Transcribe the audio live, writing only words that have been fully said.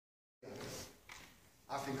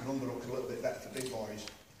think an underhook's a little bit better for big boys.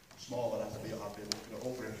 Smaller, I'd be looking at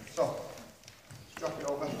over him. So, drop it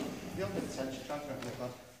over. You don't get the tension, try to make it like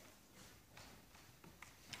that.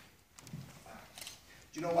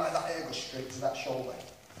 Do you know why that air goes straight to that shoulder?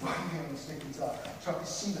 Why am I sticking to that? So I can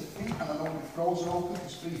see the feet, and I know the throws are open,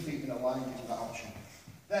 there's 3 feet in a line gives that option.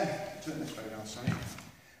 Then, turn this way around, sorry.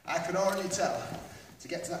 I can already tell, to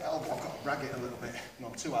get to that elbow, I've got to rag it a little bit,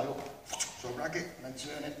 not too high up. So rag it, and then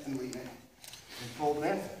turn it, and lean it. And fold it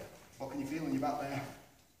in. What can you feel in your back there?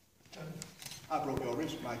 I broke your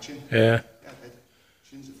ribs with my chin. Yeah. Yeah, I did.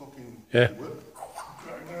 Chin's a fucking work.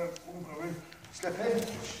 Step in,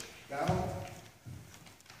 down.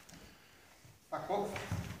 Back up.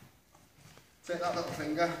 Take that little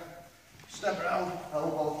finger. Step around,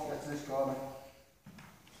 elbow, get to this corner.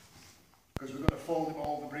 Because we're going to fold him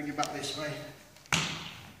over, bring him back this way.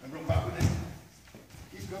 And run back with him.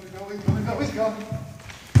 Keep going.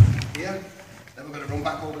 Here. Then we're going to run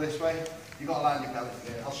back over this way. You've got to line your belly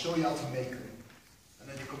here. I'll show you how to make them. And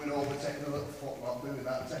then you're coming over, taking a little foot lock, doing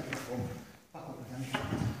that, taking a thumb. Back up again.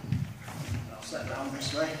 And I'll set down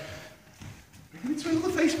this way. Bring me between the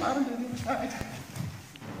face man and the other side.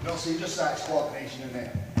 You know, so you just start coordination in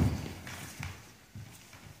there.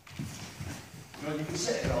 You know, you can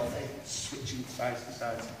sit here all day, switching sides to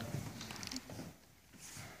sides.